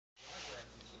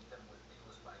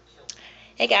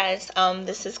Hey guys,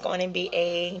 this is going to be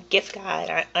a gift guide.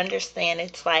 I understand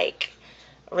it's like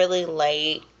really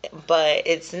late, but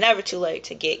it's never too late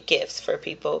to get gifts for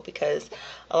people because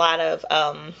a lot of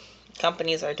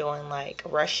companies are doing like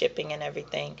rush shipping and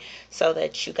everything so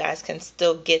that you guys can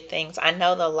still get things. I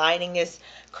know the lighting is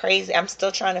crazy. I'm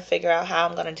still trying to figure out how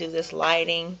I'm going to do this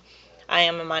lighting. I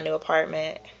am in my new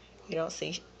apartment. You don't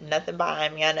see nothing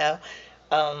behind me, I know.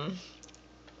 Um,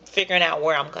 Figuring out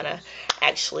where I'm going to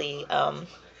actually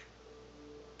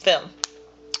film.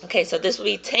 Okay, so this will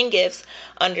be 10 gifts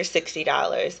under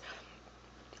 $60.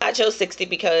 I chose 60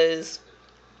 because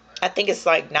I think it's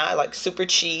like not like super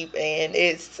cheap, and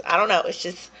it's, I don't know, it's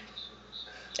just,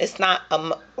 it's not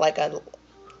like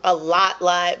a lot,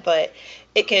 but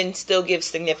it can still give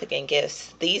significant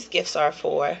gifts. These gifts are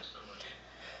for,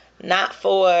 not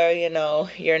for,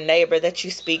 your neighbor that you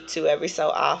speak to every so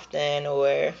often,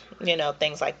 or,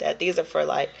 things like that. These are for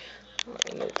like,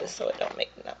 let me move this so it don't make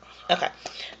no. Okay.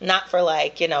 Not for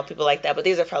like, people like that, but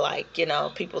these are for like,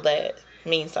 people that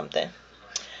mean something.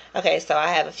 Okay, so I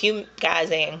have a few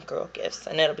guys and girl gifts,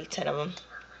 and it'll be 10 of them.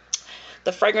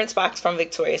 The fragrance box from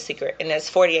Victoria's Secret, and it's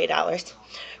 $48.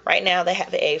 Right now, they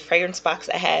have a fragrance box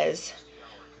that has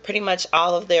pretty much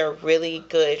all of their really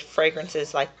good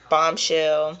fragrances, like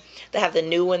Bombshell. They have the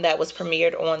new one that was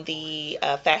premiered on the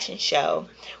fashion show,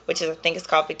 which is, I think it's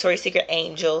called Victoria's Secret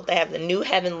Angel. They have the new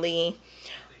Heavenly,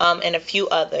 and a few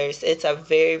others. It's a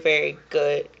very, very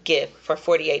good gift for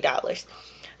 $48.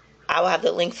 I will have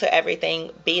the links to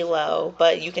everything below,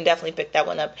 but you can definitely pick that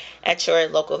one up at your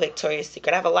local Victoria's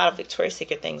Secret. I have a lot of Victoria's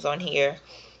Secret things on here.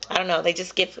 I don't know, they're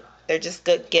just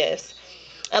good gifts.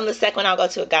 The second one I'll go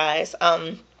to, guys,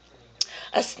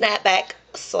 a snapback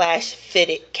slash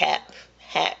fitted cap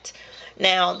hat.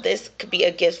 Now, this could be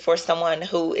a gift for someone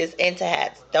who is into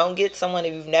hats. Don't get someone,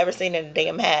 if you've never seen a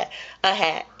damn hat, a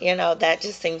hat. That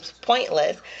just seems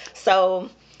pointless. So,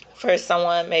 for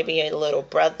someone, maybe a little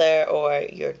brother or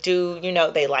your dude,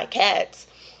 they like hats.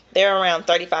 They're around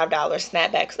 $35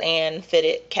 snapbacks and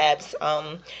fitted caps.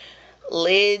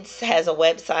 Lids has a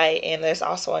website, and there's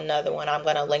also another one. I'm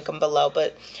going to link them below,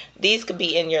 but these could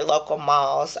be in your local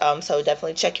malls. So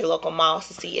definitely check your local malls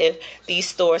to see if these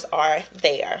stores are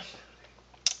there.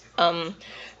 Um,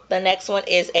 the next one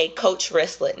is a Coach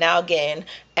wristlet. Now, again,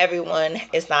 everyone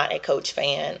is not a Coach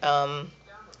fan.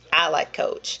 I like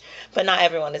Coach, but not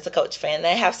everyone is a Coach fan.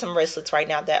 They have some wristlets right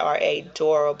now that are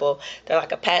adorable. They're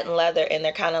like a patent leather, and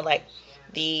they're kind of like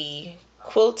the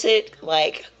quilted,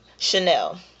 like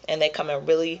Chanel, and they come in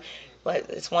really, like,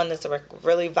 it's one that's a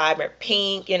really vibrant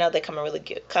pink. They come in really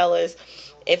cute colors.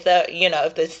 If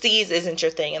the C's isn't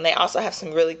your thing, and they also have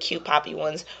some really cute poppy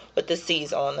ones with the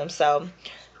C's on them. So,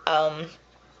 um,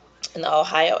 in the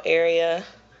Ohio area,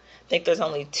 I think there's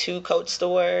only 2 Coach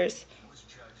stores.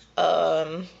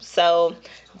 So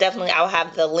definitely I'll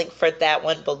have the link for that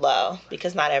one below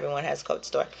because not everyone has Coach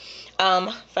store.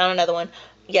 Found another one.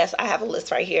 Yes, I have a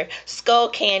list right here. Skull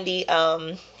Candy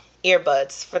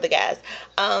earbuds for the guys.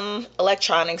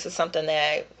 Electronics is something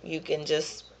that you can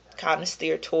just kind of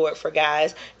steer toward for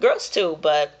guys, girls too,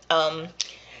 but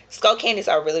Skull Candies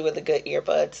are really, really good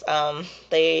earbuds.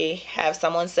 They have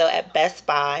some on sale at Best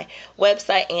Buy,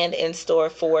 website, and in store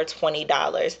for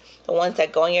 $20. The ones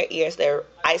that go in your ears, they're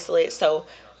isolated, so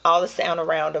all the sound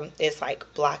around them is like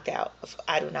blocked out.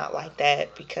 I do not like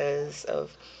that because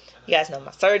of, you guys know,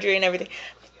 my surgery and everything.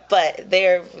 But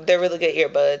they're really good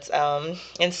earbuds.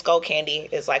 And Skull Candy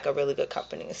is like a really good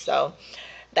company. So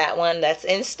that one, that's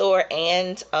in store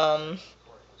and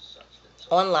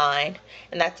online,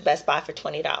 and that's Best Buy for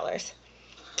 $20.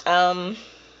 Um,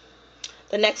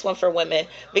 the next one for women,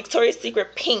 Victoria's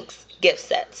Secret Pinkk's gift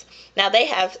sets. Now they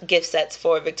have gift sets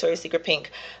for Victoria's Secret Pinkk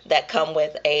that come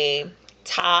with a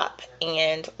top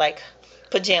and like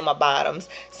pajama bottoms.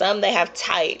 Some they have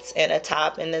tights and a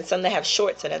top, and then some they have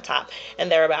shorts and a top,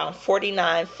 and they're about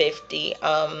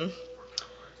 $49.50.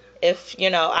 If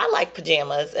I like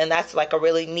pajamas, and that's like a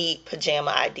really neat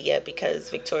pajama idea because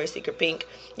Victoria's Secret Pinkk,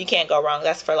 you can't go wrong.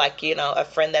 That's for like a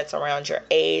friend that's around your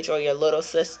age or your little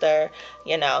sister,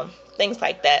 things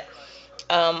like that.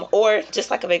 Or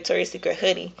just like a Victoria's Secret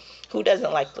hoodie. Who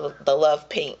doesn't like the love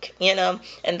pink, and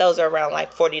those are around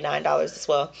like $49 as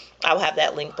well. I'll have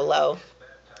that link below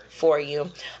for you.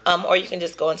 Or you can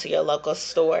just go into your local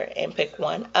store and pick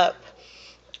one up.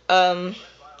 The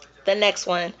next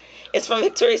one is from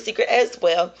Victoria's Secret as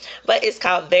well, but it's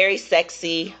called Very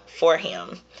Sexy for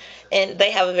Him. And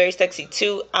they have a Very Sexy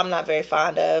too, I'm not very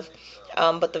fond of.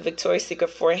 But the Victoria's Secret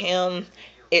for Him,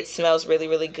 it smells really,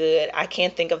 really good. I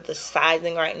can't think of the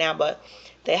sizing right now, but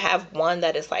they have one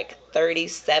that is like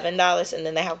 $37, and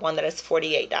then they have one that is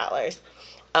 $48.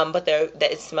 but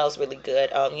it smells really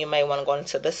good. You may want to go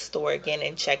into the store again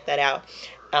and check that out,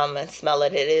 and smell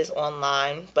it. It is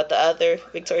online, but the other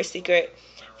Victoria's Secret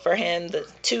for him, the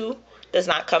two, does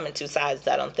not come in two sizes,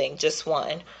 I don't think, just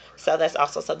one. So that's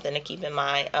also something to keep in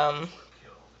mind.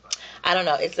 I don't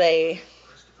know.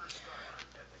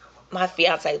 My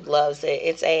fiance loves it.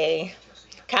 It's a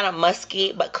kind of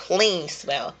musky but clean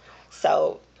smell.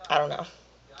 So I don't know.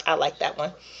 I like that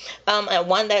one. And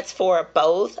one that's for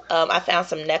both. I found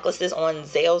some necklaces on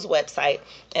Zales website,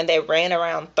 and they ran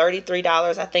around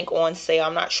 $33, I think, on sale.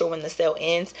 I'm not sure when the sale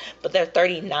ends, but they're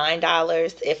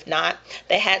 $39. If not,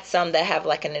 they had some that have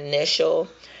like an initial.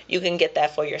 You can get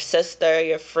that for your sister,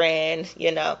 your friend.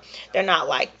 They're not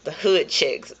like the hood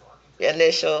chicks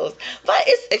initials, but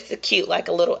it's a cute, like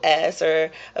a little S or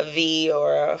a V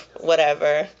or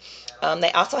whatever.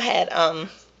 They also had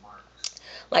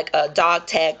like a dog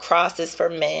tag crosses for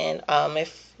men,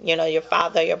 if your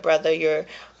father, your brother, your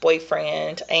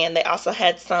boyfriend. And they also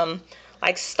had some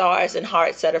like stars and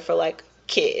hearts that are for like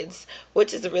kids,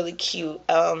 which is really cute.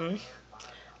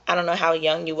 I don't know how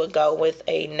young you would go with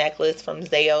a necklace from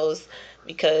Zales,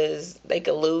 because they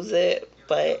could lose it,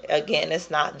 but again,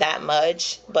 it's not that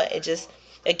much, but it just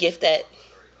a gift that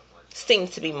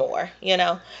seems to be more.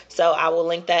 So I will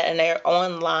link that, and they're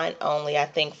online only, I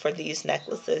think, for these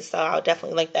necklaces. So I'll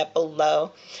definitely link that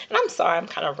below. And I'm sorry, I'm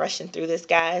kind of rushing through this,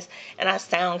 guys, and I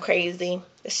sound crazy.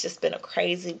 It's just been a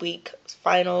crazy week,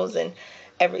 finals and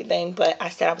everything, but I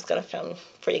said I was going to film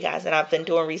for you guys, and I've been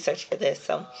doing research for this.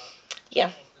 So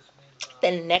yeah.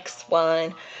 The next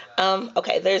one,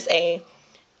 okay, there's a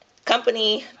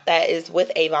company that is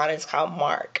with Avon. It's called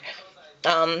Mark.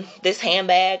 This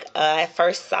handbag, I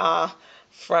first saw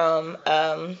from,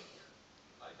 let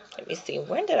me see,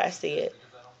 when did I see it?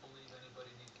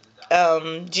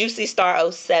 Juicy Star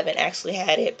oh 07 actually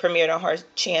had it premiered on her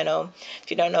channel.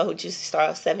 If you don't know who Juicy Star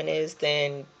oh 07 is,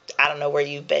 then I don't know where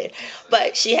you've been.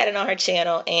 But she had it on her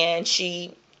channel, and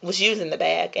she was using the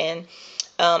bag, and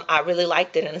I really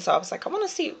liked it. And so I was like, I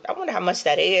wonder how much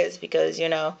that is, because,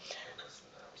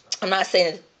 I'm not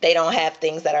saying that they don't have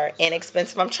things that are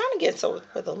inexpensive. I'm trying to get so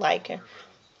with the like.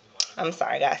 I'm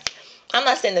sorry, guys. I'm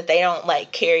not saying that they don't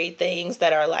like carry things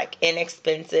that are like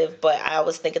inexpensive, but I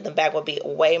was thinking the bag would be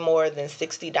way more than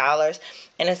 $60,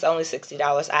 and it's only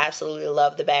 $60. I absolutely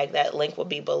love the bag. That link will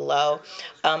be below.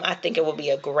 I think it will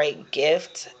be a great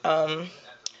gift.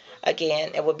 Again,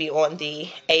 it will be on the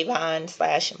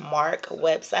Avon/Mark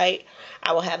website.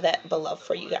 I will have that below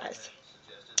for you guys.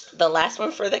 The last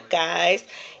one for the guys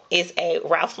is a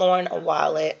Ralph Lauren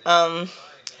wallet.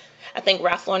 I think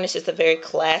Ralph Lauren is just a very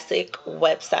classic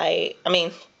website. I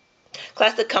mean,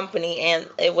 classic company, and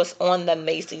it was on the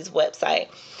Macy's website.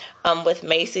 With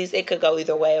Macy's, it could go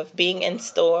either way of being in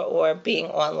store or being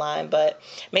online, but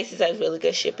Macy's has really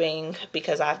good shipping,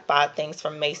 because I've bought things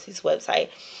from Macy's website.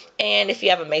 And if you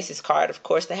have a Macy's card, of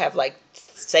course, they have like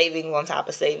savings on top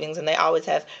of savings, and they always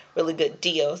have really good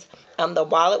deals. The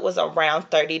wallet was around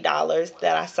 $30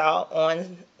 that I saw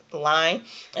online,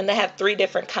 and they have 3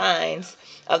 different kinds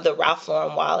of the Ralph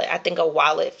Lauren wallet. I think a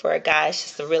wallet for a guy is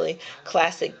just a really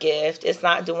classic gift. It's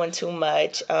not doing too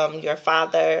much. Your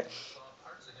father,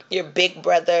 your big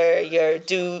brother, your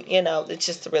dude, it's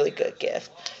just a really good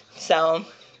gift. So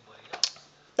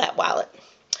that wallet.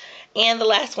 And the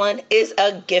last one is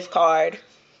a gift card.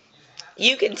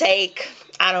 You can take,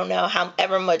 I don't know,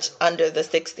 however much under the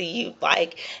 60 you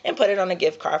like, and put it on a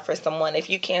gift card for someone. If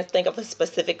you can't think of a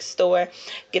specific store,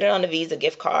 get it on a Visa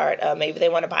gift card. Maybe they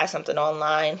want to buy something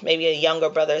online. Maybe a younger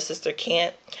brother or sister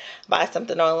can't buy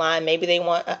something online. Maybe they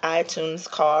want an iTunes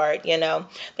card,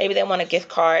 Maybe they want a gift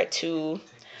card to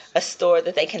a store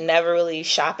that they can never really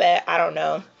shop at. I don't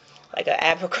know, like an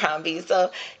Abercrombie. So,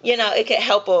 it could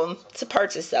help them to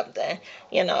purchase something,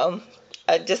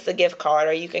 just a gift card.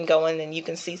 Or you can go in and you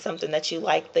can see something that you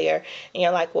like there, and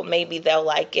you're like, well, maybe they'll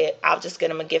like it. I'll just get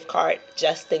them a gift card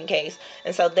just in case.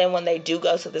 And so then when they do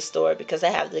go to the store, because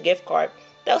they have the gift card,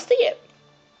 they'll see it.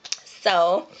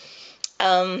 So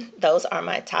those are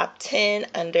my top 10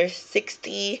 under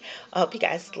 60. I hope you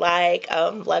guys like.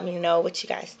 Let me know what you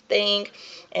guys think,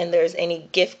 and there's any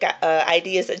gift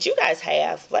ideas that you guys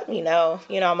have. Let me know.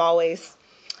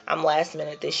 I'm last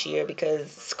minute this year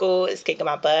because school is kicking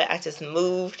my butt. I just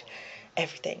moved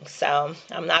everything, so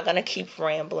I'm not gonna keep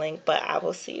rambling, but I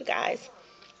will see you guys